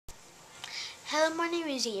Hello, my name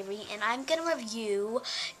is Avery, and I'm going to review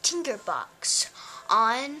Tinkerbox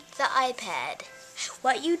on the iPad.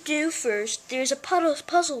 What you do first, there's a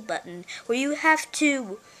puzzle button where you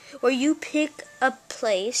pick a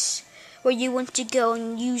place where you want to go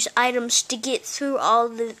and use items to get through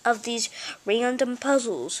all of these random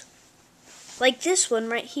puzzles. Like this one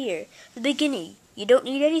right here, the beginning. You don't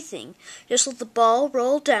need anything. Just let the ball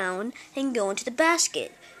roll down and go into the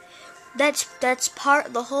basket. That's part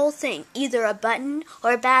of the whole thing. Either a button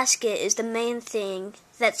or a basket is the main thing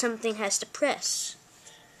that something has to press.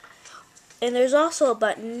 And there's also a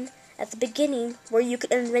button at the beginning where you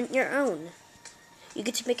can invent your own. You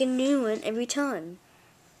get to make a new one every time.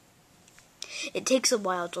 It takes a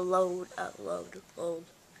while to load.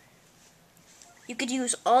 You could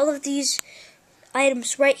use all of these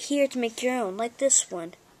items right here to make your own, like this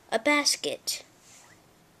one, a basket.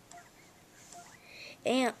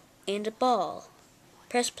 And a ball.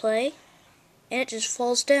 Press play, and it just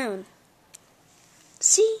falls down.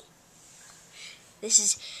 See?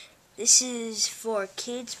 This is for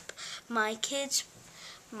kids.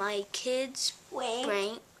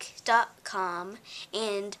 MyKidsBrank.com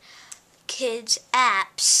and kids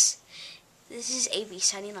apps. This is Avery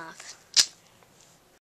signing off.